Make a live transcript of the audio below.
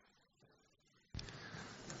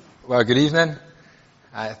Well, good evening.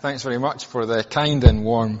 Thanks very much for the kind and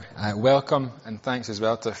warm welcome, and thanks as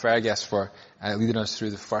well to Fergus for leading us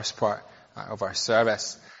through the first part of our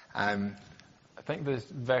service. I think the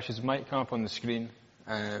verses might come up on the screen.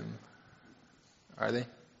 Are they?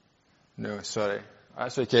 No, sorry.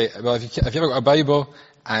 That's okay. Well, if you haven't got a Bible,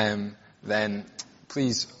 then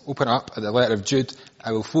please open up at the letter of Jude.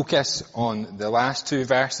 I will focus on the last two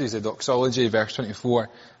verses, the doxology, verse 24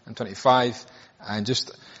 and 25, and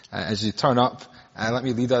just as you turn up, let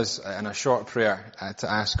me lead us in a short prayer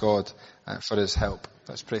to ask God for His help.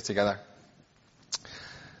 Let's pray together.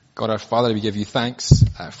 God our Father, we give you thanks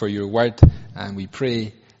for your word, and we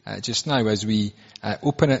pray just now as we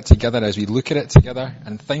open it together, as we look at it together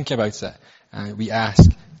and think about it, we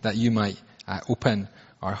ask that you might open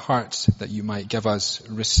our hearts, that you might give us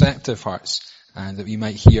receptive hearts, and that we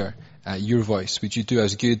might hear your voice. Would you do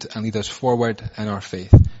us good and lead us forward in our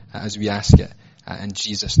faith as we ask it in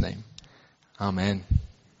Jesus' name. Amen.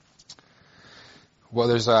 Well,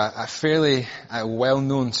 there's a fairly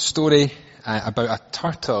well-known story about a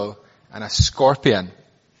turtle and a scorpion.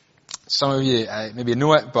 Some of you maybe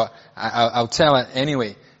know it, but I'll tell it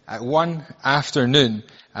anyway. One afternoon,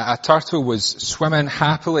 a turtle was swimming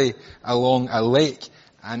happily along a lake,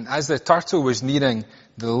 and as the turtle was nearing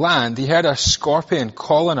the land, he heard a scorpion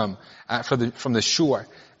calling him from the shore.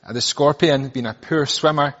 The scorpion, being a poor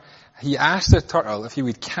swimmer, he asked the turtle if he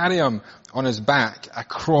would carry him on his back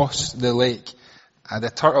across the lake. The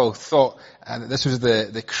turtle thought that this was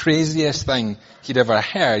the craziest thing he'd ever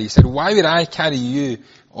heard. He said, "Why would I carry you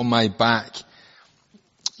on my back?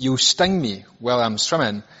 You'll sting me while I'm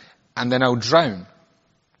swimming, and then I'll drown."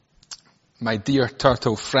 "My dear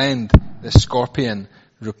turtle friend," the scorpion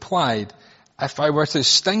replied, "if I were to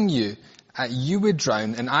sting you, you would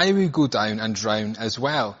drown, and I would go down and drown as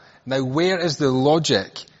well. Now, where is the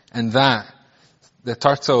logic in that?" The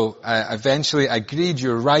turtle eventually agreed,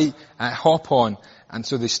 "You're right, hop on." And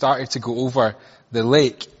so they started to go over the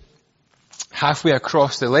lake. Halfway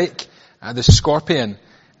across the lake, the scorpion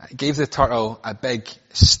gave the turtle a big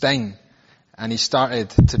sting, and he started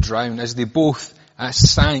to drown. As they both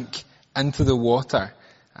sank into the water,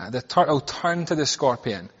 the turtle turned to the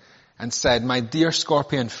scorpion and said, "My dear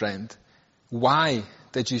scorpion friend, why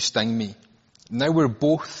did you sting me? Now we're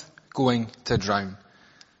both going to drown.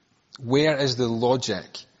 Where is the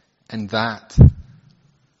logic in that?"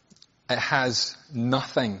 It has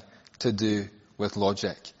nothing to do with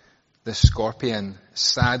logic. The scorpion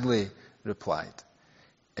sadly replied,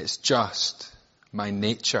 "It's just my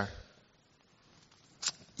nature."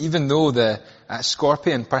 Even though the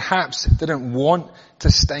scorpion perhaps didn't want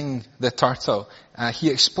to sting the turtle, he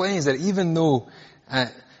explains that even though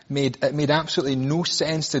it made absolutely no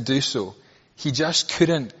sense to do so, he just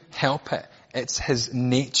couldn't help it. It's his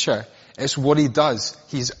nature. It's what he does.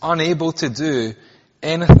 He's unable to do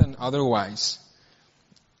anything otherwise.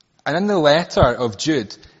 And in the letter of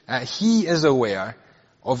Jude, he is aware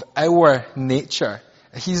of our nature.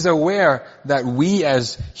 He's aware that we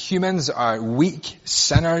as humans are weak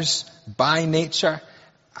sinners by nature,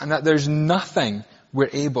 and that there's nothing we're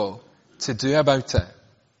able to do about it.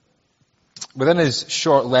 Within his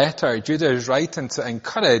short letter, Jude is writing to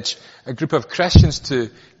encourage a group of Christians to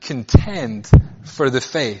contend for the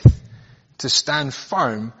faith, to stand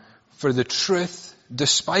firm for the truth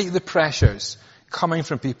despite the pressures coming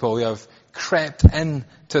from people who have crept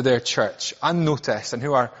into their church unnoticed and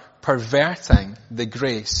who are perverting the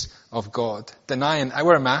grace of God, denying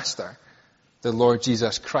our Master, the Lord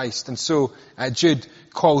Jesus Christ. And so Jude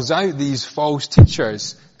calls out these false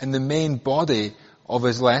teachers in the main body of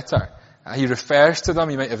his letter. He refers to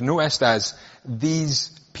them, you might have noticed, as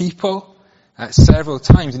these people several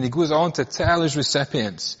times, and he goes on to tell his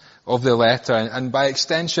recipients of the letter, and by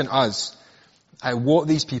extension us, what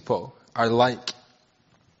these people are like.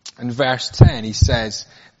 In verse 10 he says,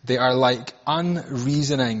 "They are like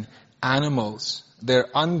unreasoning animals. They're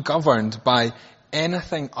ungoverned by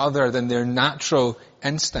anything other than their natural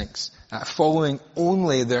instincts, following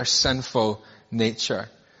only their sinful nature."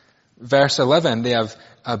 Verse 11, "They have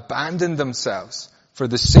abandoned themselves for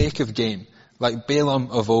the sake of gain, like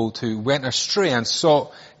Balaam of old, who went astray and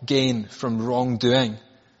sought gain from wrongdoing."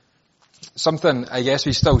 Something I guess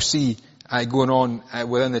we still see going on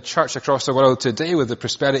within the church across the world today with the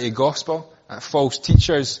prosperity gospel. False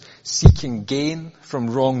teachers seeking gain from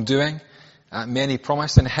wrongdoing. Many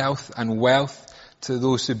promising health and wealth to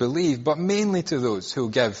those who believe, but mainly to those who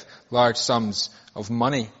give large sums of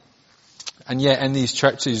money. And yet in these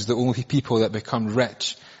churches, the only people that become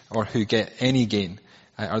rich or who get any gain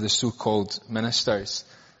are the so-called ministers.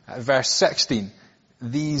 Verse 16,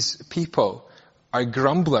 "These people are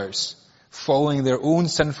grumblers, following their own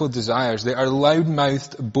sinful desires. They are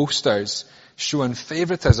loud-mouthed boasters, showing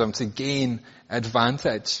favoritism to gain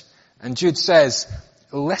advantage. And Jude says,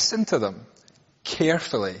 listen to them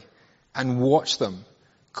carefully and watch them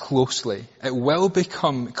closely. It will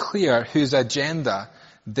become clear whose agenda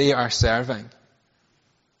they are serving.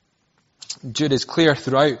 Jude is clear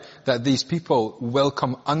throughout that these people will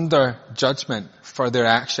come under judgment for their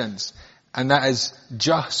actions. And that is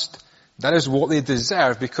just. That is what they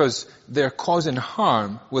deserve because they're causing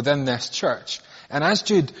harm within this church. And as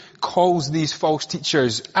Jude calls these false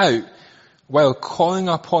teachers out, while calling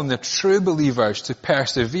upon the true believers to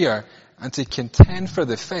persevere and to contend for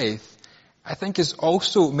the faith, I think is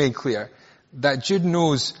also made clear that Jude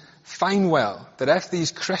knows fine well that if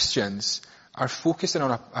these Christians are focusing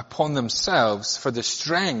upon themselves for the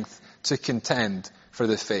strength to contend for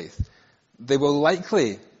the faith, they will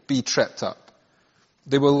likely be tripped up.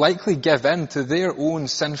 They will likely give in to their own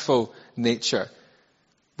sinful nature,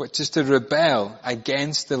 which is to rebel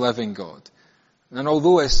against the living God. And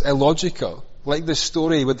although it's illogical, like the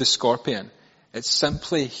story with the scorpion, it's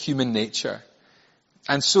simply human nature.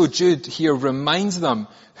 And so Jude here reminds them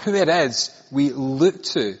who it is we look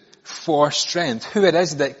to for strength, who it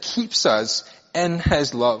is that keeps us in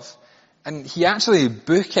his love. And he actually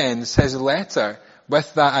bookends his letter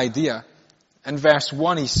with that idea. In verse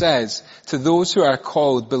 1 he says, to those who are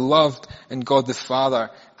called, beloved in God the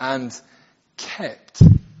Father, and kept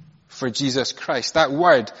for Jesus Christ. That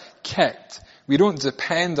word, kept. We don't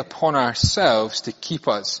depend upon ourselves to keep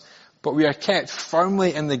us, but we are kept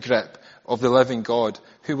firmly in the grip of the living God,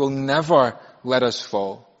 who will never let us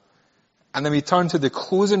fall. And then we turn to the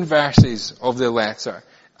closing verses of the letter,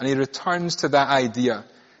 and he returns to that idea,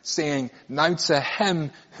 saying, now to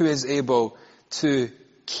him who is able to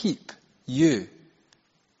keep you.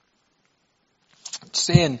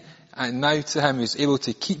 Saying, now to him who is able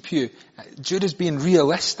to keep you. Jude is being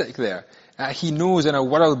realistic there. He knows in a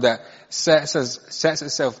world that sets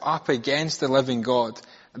itself up against the living God,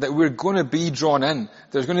 that we're going to be drawn in.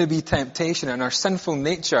 There's going to be temptation, and our sinful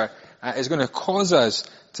nature is going to cause us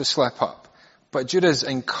to slip up. But Jude is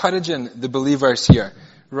encouraging the believers here,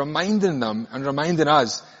 reminding them and reminding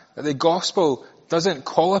us that the gospel doesn't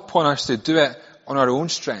call upon us to do it on our own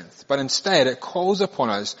strength, but instead it calls upon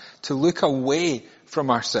us to look away from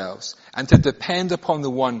ourselves and to depend upon the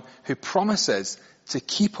one who promises to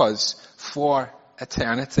keep us for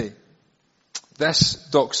eternity. This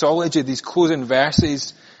doxology, these closing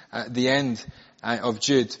verses at the end of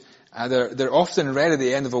Jude, they're often read at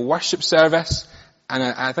the end of a worship service, and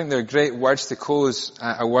I think they're great words to close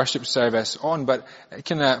a worship service on, but it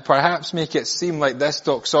can perhaps make it seem like this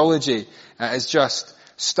doxology is just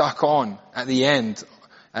stuck on at the end,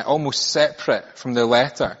 almost separate from the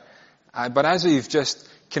letter. But as we've just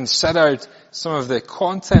considered some of the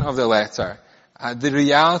content of the letter, the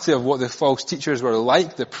reality of what the false teachers were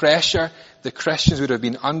like, the pressure the Christians would have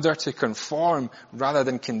been under to conform rather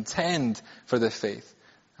than contend for the faith.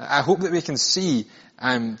 I hope that we can see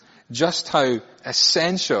just how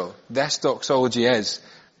essential this doxology is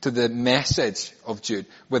to the message of Jude.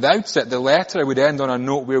 Without it, the letter would end on a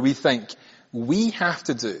note where we think we have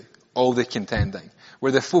to do all the contending,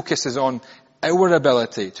 where the focus is on our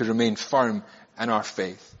ability to remain firm in our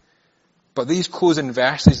faith. But these closing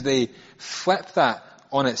verses, they flip that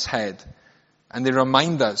on its head, and they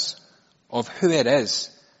remind us of who it is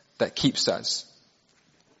that keeps us.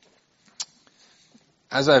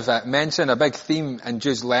 As I've mentioned, a big theme in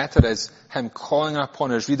Jude's letter is him calling upon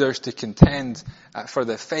his readers to contend for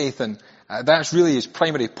the faith, and that's really his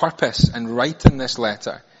primary purpose in writing this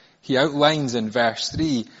letter. He outlines in verse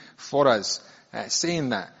 3 for us, saying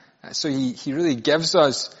that. So he really gives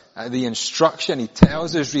us the instruction. He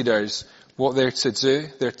tells his readers what they're to do.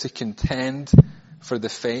 They're to contend for the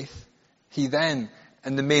faith. He then,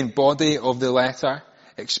 in the main body of the letter,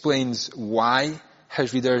 explains why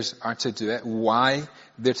his readers are to do it, why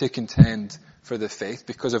they're to contend for the faith,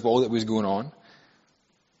 because of all that was going on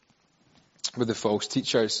with the false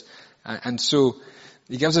teachers. And so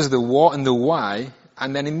he gives us the what and the why,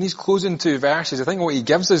 and then in these closing two verses, I think what he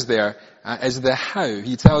gives us there is the how.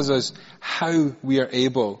 He tells us how we are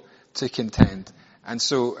able to contend. And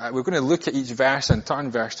so we're going to look at each verse and turn,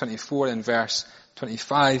 verse 24 and verse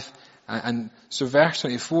 25. And so verse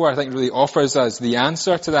 24, I think, really offers us the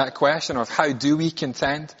answer to that question of how do we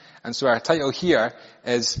contend. And so our title here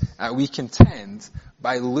is We Contend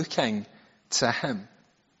by Looking to Him.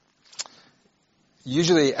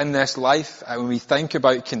 Usually in this life, when we think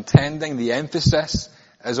about contending, the emphasis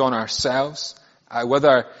is on ourselves.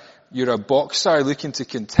 Whether you're a boxer looking to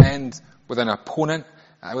contend with an opponent,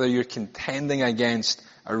 whether you're contending against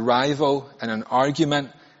a rival in an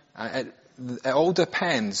argument, it all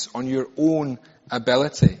depends on your own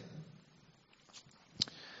ability.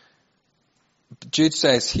 Jude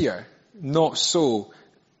says here, not so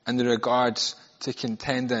in the regards to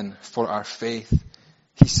contending for our faith.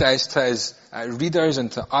 He says to his readers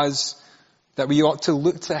and to us that we ought to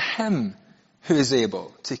look to him who is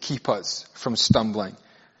able to keep us from stumbling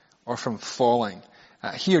or from falling.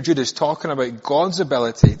 Here Jude is talking about God's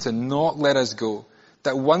ability to not let us go.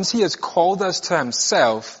 That once he has called us to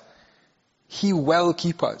himself, he will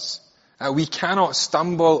keep us. We cannot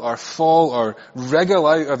stumble or fall or wriggle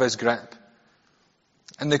out of his grip.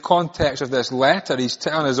 In the context of this letter, he's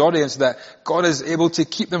telling his audience that God is able to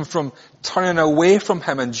keep them from turning away from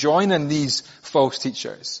him and joining these false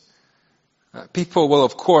teachers. People will,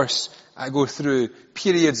 of course, go through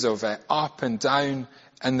periods of up and down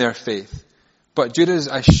in their faith. But Jude is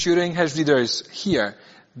assuring his readers here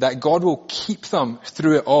that God will keep them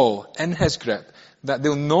through it all in his grip, that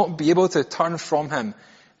they'll not be able to turn from him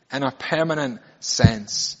in a permanent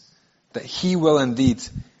sense, that he will indeed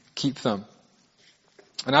keep them.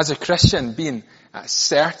 And as a Christian, being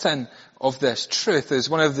certain of this truth is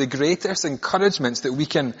one of the greatest encouragements that we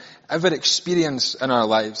can ever experience in our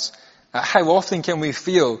lives. How often can we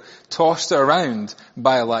feel tossed around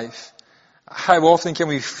by life? How often can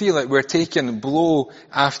we feel like we're taking blow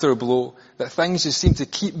after blow, that things just seem to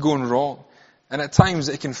keep going wrong? And at times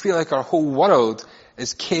it can feel like our whole world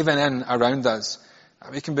is caving in around us.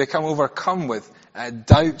 We can become overcome with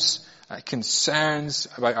doubts, concerns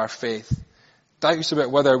about our faith. Doubts about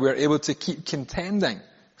whether we're able to keep contending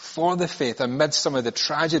for the faith amidst some of the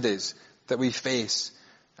tragedies that we face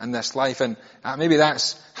in this life. And maybe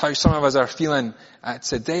that's how some of us are feeling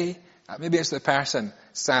today. Maybe it's the person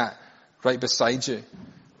sat right beside you.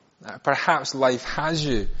 Perhaps life has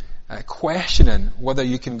you questioning whether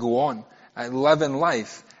you can go on living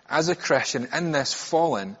life as a Christian in this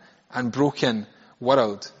fallen and broken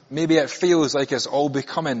world. Maybe it feels like it's all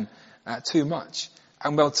becoming too much.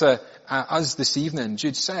 And well, to us this evening,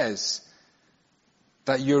 Jude says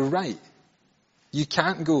that you're right. You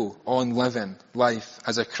can't go on living life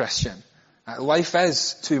as a Christian. Life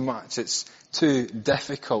is too much. It's too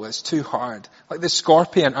difficult. It's too hard. Like the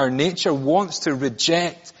scorpion, our nature wants to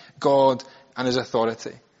reject God and his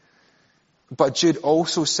authority. But Jude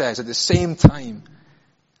also says at the same time,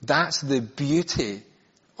 that's the beauty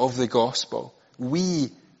of the gospel. We,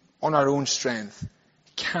 on our own strength,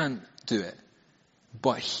 can't do it.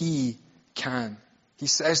 But he can. He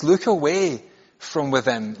says, look away from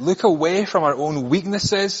within. Look away from our own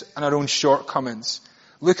weaknesses and our own shortcomings.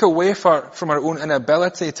 Look away from our own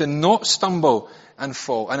inability to not stumble and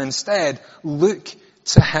fall. And instead, look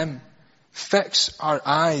to him. Fix our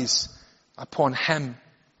eyes upon him.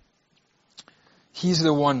 He's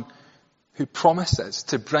the one who promises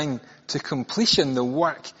to bring to completion the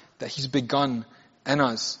work that he's begun in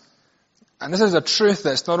us. And this is a truth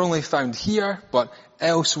that's not only found here, but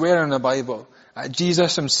elsewhere in the Bible.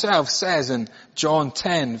 Jesus himself says in John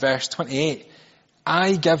 10, verse 28,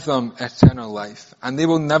 I give them eternal life, and they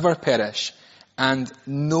will never perish, and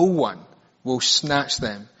no one will snatch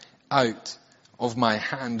them out of my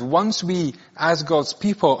hand. Once we, as God's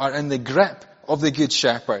people, are in the grip of the Good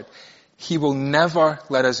Shepherd, he will never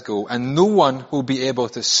let us go, and no one will be able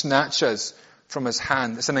to snatch us from his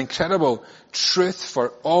hand. It's an incredible truth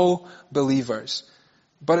for all believers.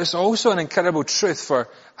 But it's also an incredible truth for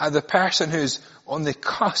the person who's on the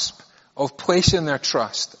cusp of placing their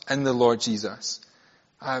trust in the Lord Jesus.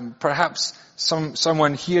 Perhaps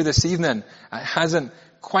someone here this evening hasn't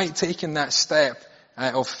quite taken that step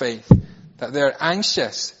of faith, that they're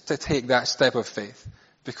anxious to take that step of faith,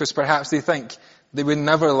 because perhaps they think they would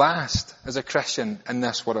never last as a Christian in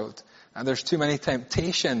this world. And there's too many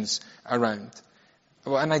temptations around.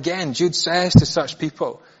 Well, and again, Jude says to such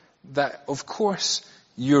people that, of course,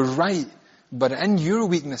 you're right, but in your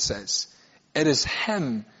weaknesses, it is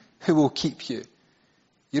him who will keep you.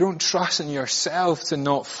 You don't trust in yourself to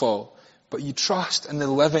not fall, but you trust in the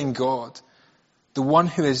living God, the one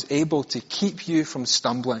who is able to keep you from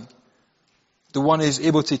stumbling, the one who is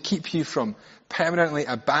able to keep you from permanently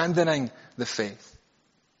abandoning the faith.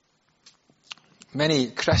 Many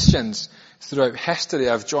Christians throughout history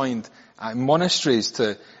have joined monasteries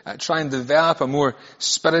to try and develop a more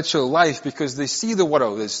spiritual life because they see the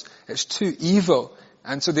world as it's too evil,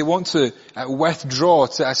 and so they want to withdraw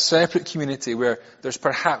to a separate community where there's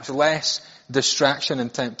perhaps less distraction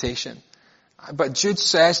and temptation. But Jude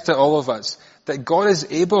says to all of us that God is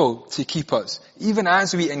able to keep us even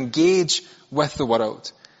as we engage with the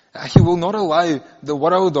world. He will not allow the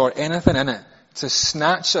world or anything in it to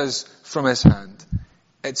snatch us from his hand.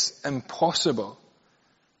 It's impossible.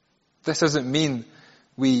 This doesn't mean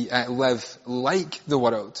we live like the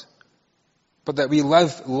world, but that we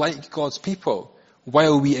live like God's people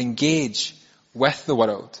while we engage with the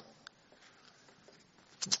world.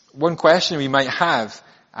 One question we might have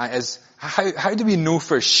is, how do we know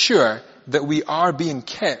for sure that we are being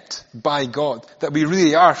kept by God, that we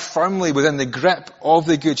really are firmly within the grip of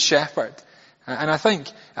the Good Shepherd? And I think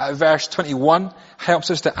verse 21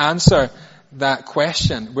 helps us to answer that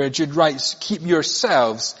question, where Jude writes, "Keep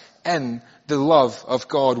yourselves in the love of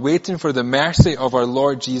God, waiting for the mercy of our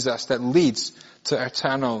Lord Jesus that leads to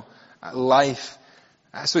eternal life."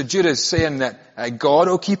 So Jude is saying that God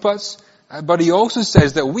will keep us, but he also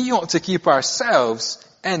says that we ought to keep ourselves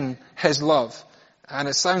in his love. And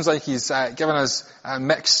it sounds like he's given us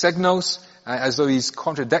mixed signals, as though he's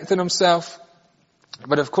contradicting himself.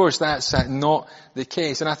 But of course that's not the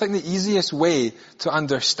case. And I think the easiest way to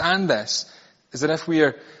understand this is that if we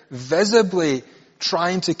are visibly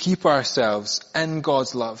trying to keep ourselves in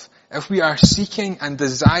God's love, if we are seeking and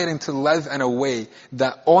desiring to live in a way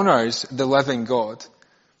that honors the living God,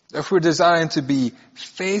 if we're desiring to be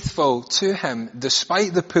faithful to him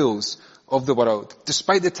despite the pulls of the world,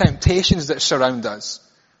 despite the temptations that surround us,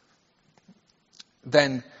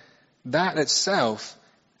 then that itself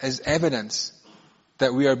is evidence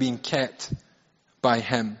that we are being kept by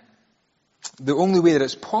him. The only way that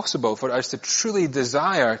it's possible for us to truly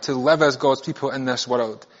desire to live as God's people in this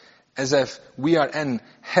world is if we are in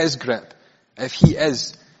his grip, if he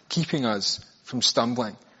is keeping us from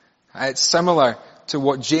stumbling. It's similar to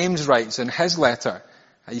what James writes in his letter.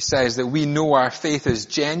 He says that we know our faith is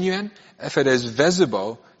genuine if it is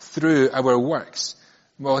visible through our works.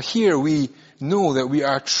 Well, here we know that we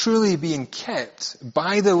are truly being kept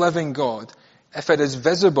by the living God if it is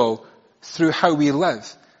visible through how we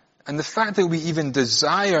live. And the fact that we even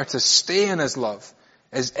desire to stay in his love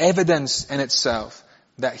is evidence in itself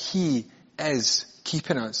that he is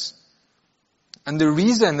keeping us. And the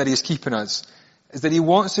reason that he's keeping us is that he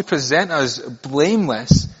wants to present us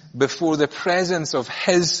blameless before the presence of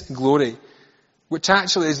his glory, which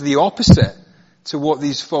actually is the opposite to what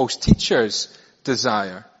these false teachers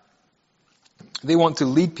desire. They want to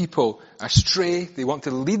lead people astray. They want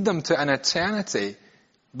to lead them to an eternity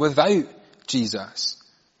without Jesus.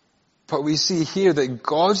 But we see here that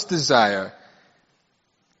God's desire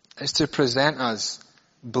is to present us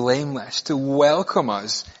blameless, to welcome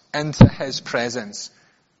us into his presence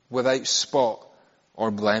without spot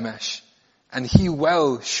or blemish. And he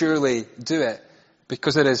will surely do it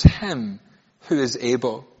because it is him who is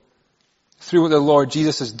able. Through what the Lord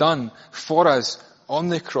Jesus has done for us on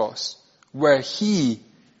the cross, where he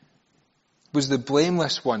was the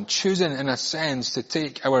blameless one, choosing in a sense to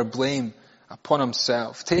take our blame upon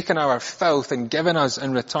himself, taking our filth and giving us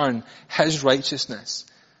in return his righteousness.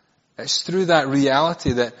 It's through that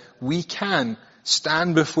reality that we can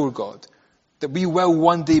stand before God, that we will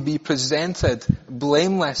one day be presented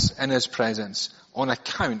blameless in his presence on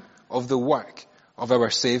account of the work of our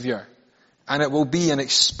Savior. And it will be an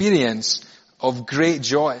experience of great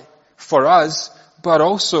joy for us, but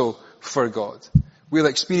also for God. We'll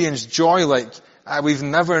experience joy like we've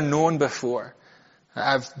never known before.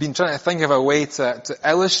 I've been trying to think of a way to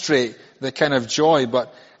illustrate the kind of joy,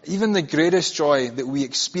 but even the greatest joy that we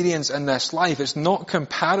experience in this life is not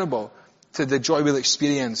comparable to the joy we'll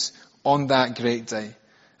experience on that great day.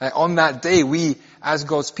 On that day, we, as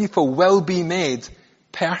God's people, will be made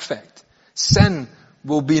perfect. Sin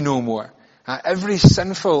will be no more. Every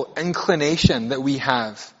sinful inclination that we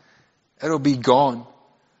have, it'll be gone.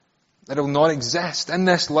 It'll not exist. In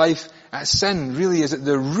this life, sin really is at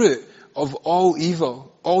the root of all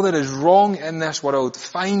evil. All that is wrong in this world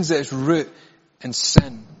finds its root in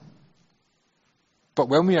sin. But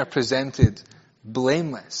when we are presented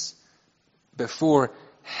blameless before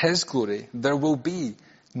his glory, there will be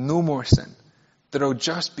no more sin. There will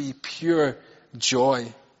just be pure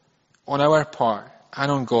joy on our part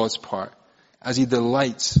and on God's part as he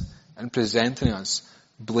delights in presenting us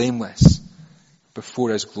blameless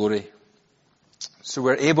before his glory. So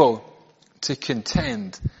we're able to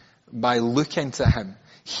contend by looking to him.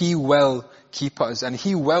 He will keep us and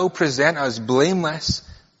he will present us blameless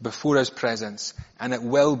before his presence, and it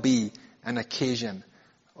will be an occasion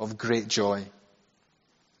of great joy.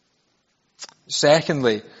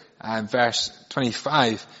 Secondly, verse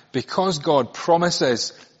 25, because God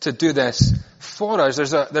promises to do this for us,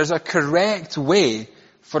 there's a correct way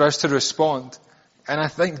for us to respond. And I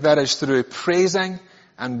think that is through praising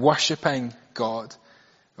and worshipping God.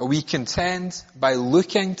 We contend by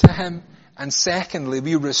looking to him, and secondly,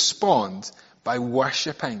 we respond by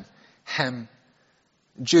worshipping him.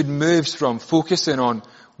 Jude moves from focusing on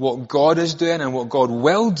what God is doing and what God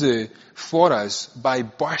will do for us by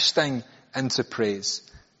bursting into praise.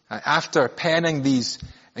 After penning these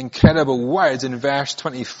incredible words in verse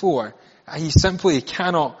 24, he simply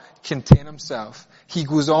cannot contain himself. He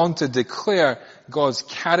goes on to declare God's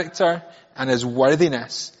character and his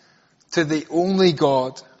worthiness. To the only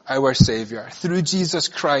God, our Savior, through Jesus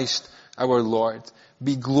Christ, our Lord,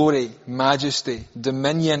 be glory, majesty,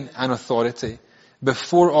 dominion, and authority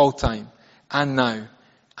before all time, and now,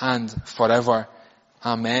 and forever.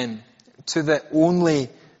 Amen. To the only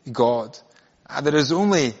God. There is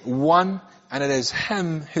only one, and it is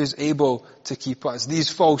Him who's able to keep us. These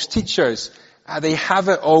false teachers, they have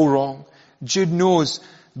it all wrong. Jude knows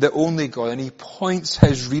the only God, and he points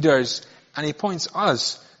his readers, and he points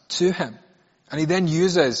us to Him. And he then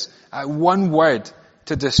uses one word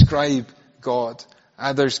to describe God.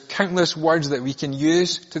 There's countless words that we can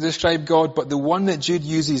use to describe God, but the one that Jude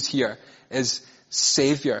uses here is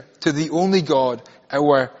Savior. To the only God,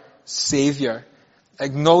 our Savior.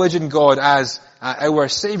 Acknowledging God as our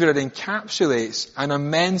Savior, it encapsulates an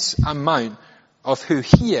immense amount of who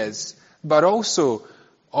He is, but also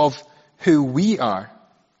of who we are.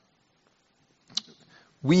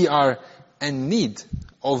 We are in need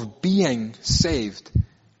of being saved,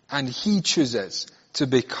 and He chooses to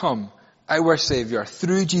become our Savior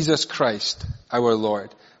through Jesus Christ, our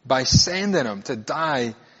Lord, by sending Him to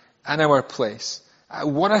die in our place.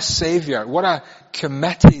 What a Savior, what a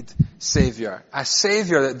committed Savior, a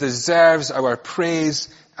Savior that deserves our praise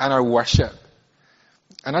and our worship.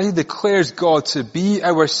 And as He declares God to be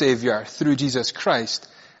our Savior through Jesus Christ,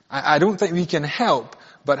 I don't think we can help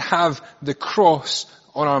but have the cross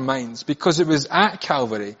on our minds, because it was at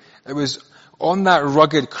Calvary, it was on that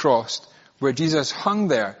rugged cross where Jesus hung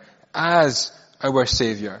there as our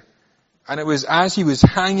Savior. And it was as He was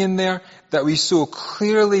hanging there that we so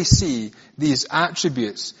clearly see these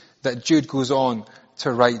attributes that Jude goes on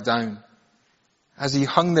to write down. As He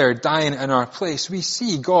hung there dying in our place, we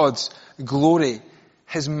see God's glory,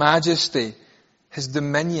 His majesty, His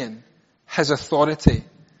dominion, His authority.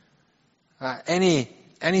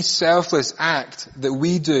 Any selfless act that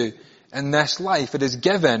we do in this life, it is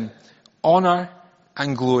given honor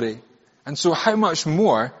and glory. And so how much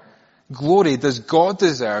more glory does God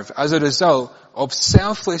deserve as a result of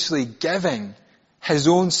selflessly giving His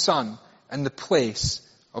own Son in the place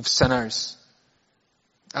of sinners?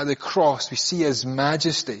 At the cross, we see His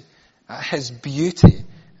majesty, His beauty,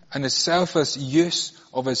 and His selfless use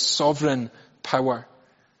of His sovereign power.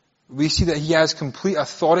 We see that He has complete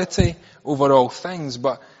authority over all things,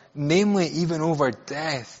 but namely even over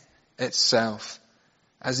death itself.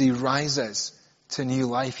 As He rises to new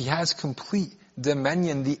life, He has complete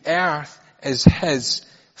dominion. The earth is His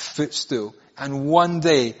footstool. And one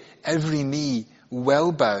day, every knee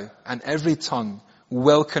will bow and every tongue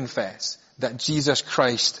will confess that Jesus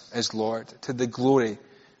Christ is Lord, to the glory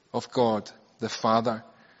of God the Father.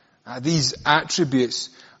 These attributes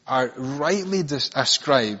are rightly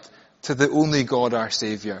ascribed to the only God, our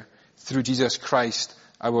Savior, through Jesus Christ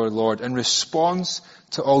our Lord, in response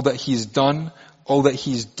to all that He's done, all that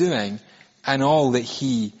He's doing, and all that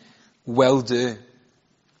He will do.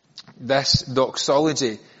 This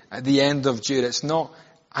doxology at the end of Jude, it's not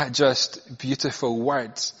just beautiful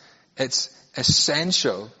words. It's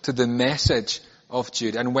essential to the message of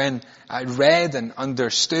Jude. And when I read and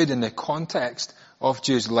understood in the context of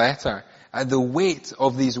Jude's letter, the weight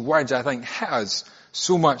of these words, I think, hit us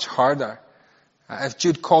so much harder. If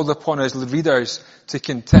Jude called upon his readers to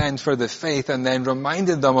contend for the faith and then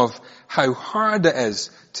reminded them of how hard it is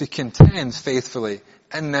to contend faithfully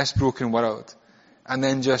in this broken world, and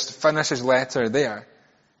then just finish his letter there,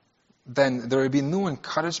 then there would be no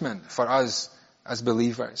encouragement for us as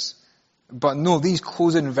believers. But no, these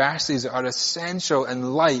closing verses are essential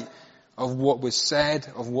in light of what was said,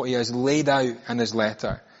 of what he has laid out in his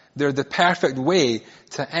letter. They're the perfect way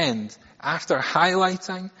to end after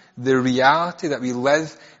highlighting the reality that we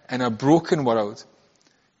live in a broken world.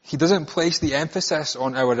 He doesn't place the emphasis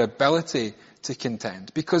on our ability to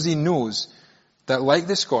contend, because he knows that, like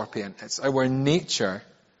the scorpion, it's our nature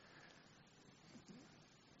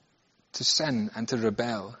to sin and to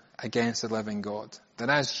rebel against the living God. That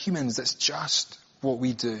as humans, that's just what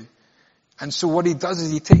we do. And so what he does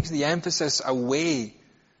is he takes the emphasis away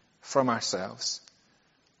from ourselves.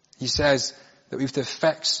 He says that we have to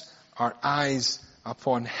fix our eyes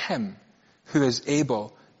upon Him who is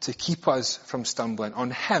able to keep us from stumbling, on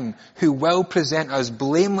Him who will present us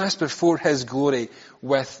blameless before His glory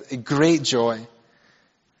with great joy.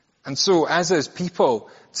 And so as His people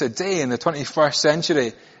today in the 21st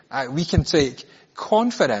century, we can take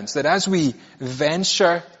confidence that as we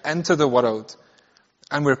venture into the world,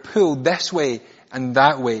 and we're pulled this way and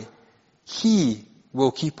that way, He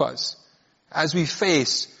will keep us. As we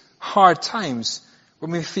face hard times,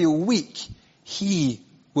 when we feel weak, He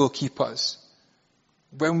will keep us.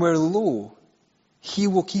 When we're low, He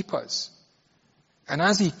will keep us. And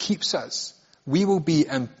as He keeps us, we will be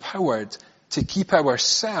empowered to keep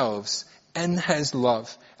ourselves in His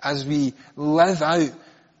love as we live out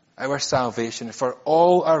our salvation for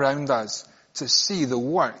all around us to see the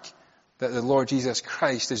work that the Lord Jesus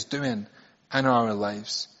Christ is doing in our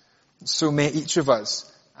lives. So may each of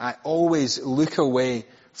us always look away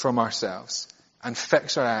from ourselves and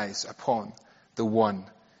fix our eyes upon the one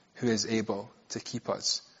who is able to keep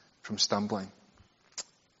us from stumbling.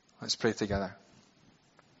 Let's pray together.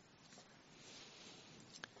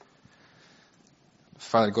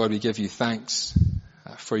 Father God, we give you thanks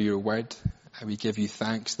for your word. We give you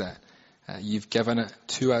thanks that you've given it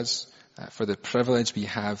to us, for the privilege we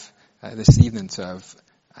have this evening to have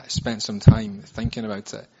spent some time thinking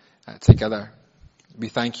about it together. We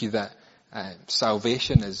thank you that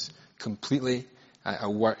salvation is completely a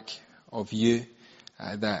work of you,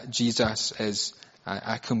 that Jesus is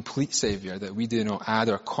a complete Saviour, that we do not add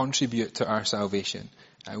or contribute to our salvation.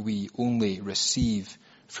 We only receive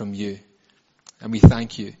from you. And we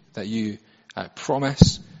thank you that you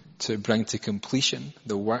promise to bring to completion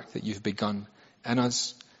the work that you've begun in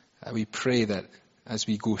us. We pray that as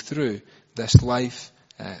we go through this life,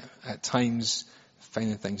 at times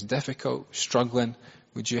finding things difficult, struggling,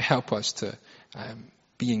 would you help us to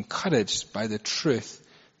be encouraged by the truth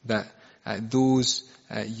that those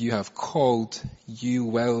you have called, you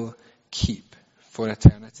will keep for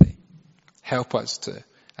eternity. Help us to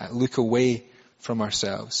look away from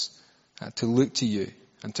ourselves, to look to you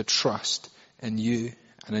and to trust in you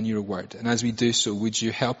and in your word. And as we do so, would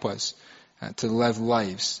you help us to live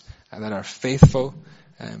lives that are faithful,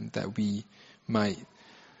 that we might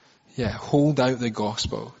hold out the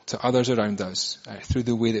gospel to others around us through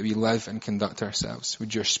the way that we live and conduct ourselves.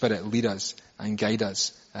 Would your Spirit lead us and guide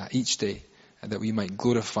us each day, that we might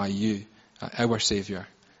glorify you, our Saviour,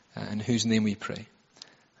 in whose name we pray.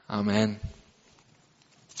 Amen.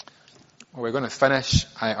 Well, we're going to finish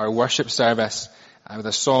our worship service with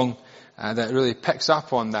a song that really picks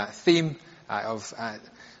up on that theme of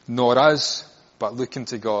not us, but looking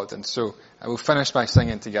to God. And so I will finish by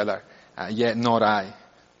singing together, Yet Not I,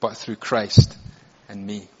 but through Christ and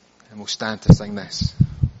me. And we'll stand to sing this.